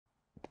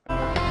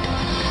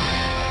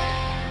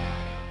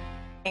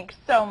Thanks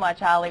so much,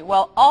 Holly.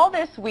 Well, all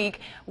this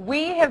week,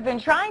 we have been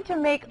trying to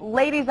make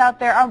ladies out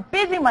there, our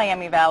busy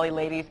Miami Valley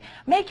ladies,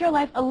 make your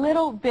life a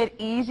little bit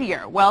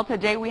easier. Well,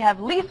 today we have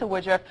Lisa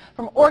Woodruff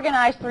from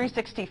Organize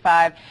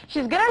 365.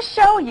 She's going to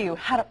show you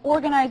how to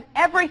organize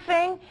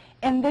everything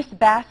in this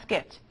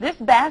basket. This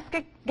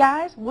basket,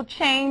 guys, will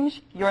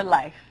change your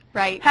life.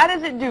 Right. How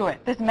does it do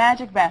it, this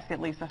magic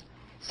basket, Lisa?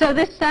 So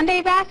this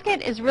Sunday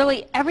basket is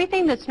really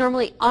everything that's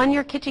normally on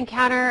your kitchen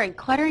counter and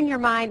cluttering your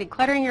mind and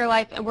cluttering your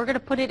life, and we're going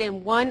to put it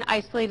in one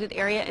isolated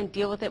area and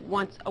deal with it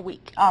once a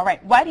week. All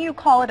right. Why do you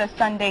call it a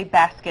Sunday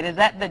basket? Is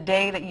that the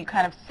day that you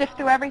kind of sift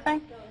through everything?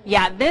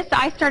 Yeah,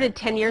 I started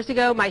 10 years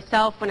ago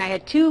myself when I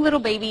had 2 little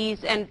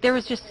babies, and there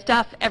was just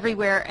stuff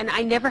everywhere, and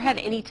I never had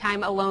any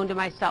time alone to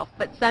myself.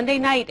 But Sunday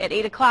night at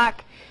 8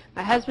 o'clock,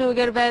 my husband would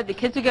go to bed, the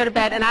kids would go to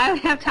bed, and I would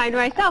have time to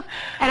myself.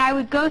 And I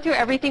would go through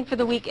everything for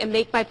the week and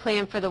make my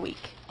plan for the week.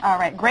 All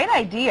right, great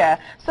idea.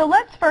 So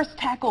let's first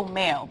tackle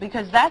mail,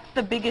 because that's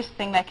the biggest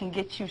thing that can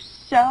get you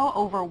so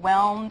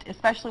overwhelmed,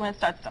 especially when it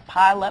starts to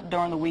pile up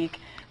during the week.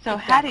 So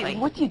Exactly.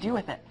 what do you do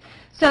with it?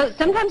 So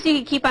sometimes you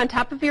can keep on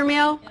top of your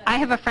mail. I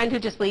have a friend who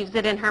just leaves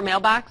it in her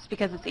mailbox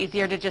because it's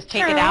easier to just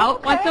take it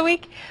out once a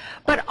week.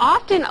 But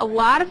often a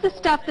lot of the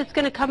stuff that's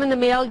going to come in the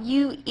mail,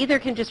 you either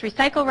can just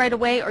recycle right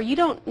away or you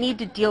don't need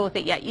to deal with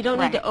it yet. You don't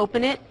need to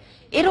open it.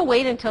 It'll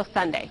wait until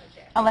Sunday.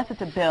 Unless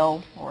it's a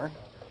bill or...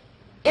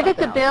 If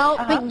it's a bill,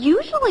 but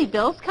usually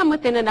bills come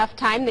within enough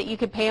time that you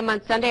could pay them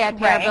on Sunday. I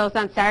pay our bills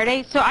on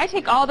Saturday. So I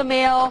take all the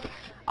mail,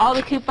 all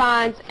the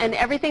coupons, and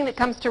everything that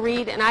comes to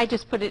read, and I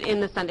just put it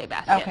in the Sunday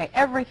basket. Okay,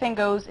 everything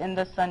goes in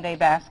the Sunday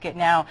basket.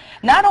 Now,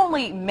 not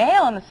only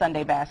mail in the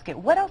Sunday basket,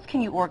 what else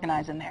can you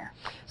organize in there?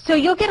 So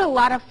you'll get a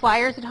lot of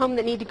flyers at home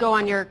that need to go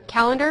on your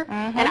calendar,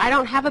 and I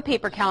don't have a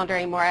paper calendar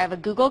anymore. I have a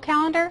Google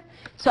calendar,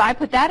 so I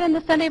put that in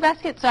the Sunday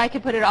basket so I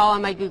could put it all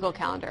on my Google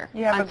calendar.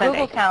 You have on a Sunday.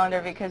 Google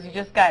calendar because you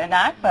just got an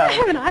iPhone. I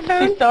have an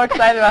iPhone. She's so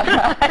excited about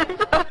an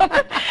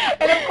iPhone.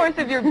 And of course,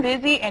 if you're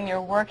busy and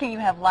you're working, you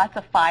have lots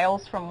of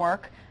files from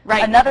work.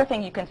 Right. Another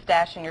thing you can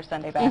stash in your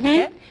Sunday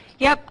basket.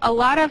 Yep, a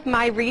lot of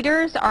my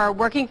readers are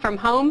working from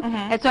home,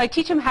 and so I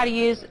teach them how to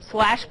use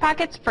slash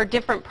pockets for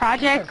different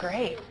projects. They're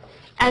great.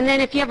 And then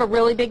if you have a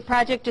really big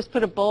project, just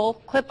put a bowl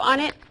clip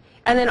on it,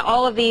 and then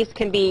all of these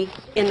can be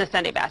in the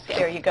Sunday basket.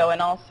 There you go.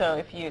 And also,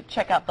 if you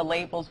check out the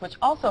labels, which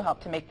also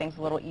help to make things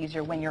a little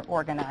easier when you're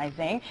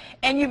organizing.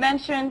 And you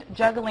mentioned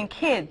juggling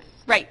kids.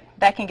 Right.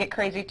 That can get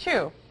crazy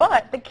too.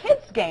 But the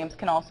kids' games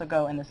can also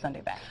go in the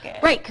Sunday basket.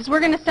 Right, because we're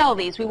going to sell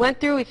these. We went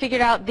through, we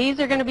figured out these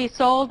are going to be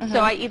sold, so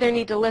I either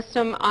need to list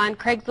them on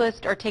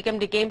Craigslist or take them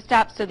to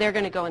GameStop, so they're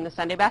going to go in the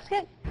Sunday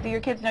basket. Do your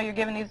kids know you're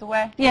giving these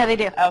away? Yeah, they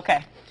do.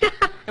 Okay.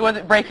 It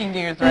wasn't breaking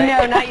news, right?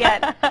 No, not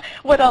yet.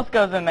 What else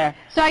goes in there?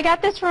 So I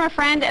got this from a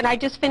friend, and I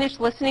just finished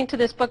listening to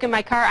this book in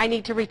my car. I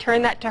need to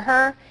return that to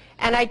her.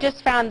 And I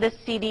just found this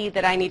CD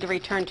that I need to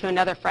return to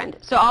another friend.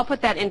 So I'll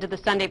put that into the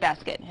Sunday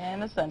basket. In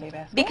the Sunday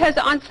basket. Because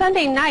on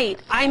Sunday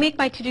night, I make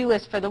my to-do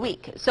list for the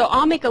week. So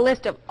I'll make a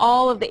list of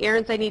all of the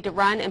errands I need to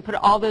run and put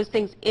all those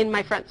things in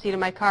my front seat of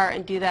my car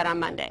and do that on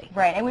Monday.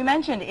 Right. And we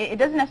mentioned it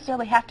doesn't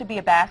necessarily have to be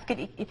a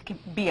basket. It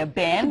could be a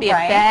bin, It could be a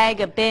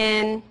bag, a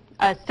bin,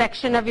 a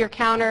section of your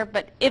counter.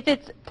 But if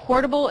it's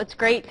portable, it's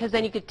great because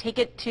then you could take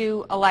it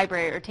to a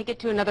library or take it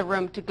to another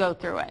room to go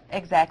through it.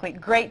 Exactly.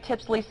 Great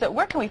tips, Lisa.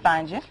 Where can we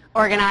find you?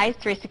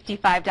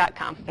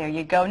 Organize365.com. There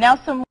you go. Now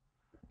some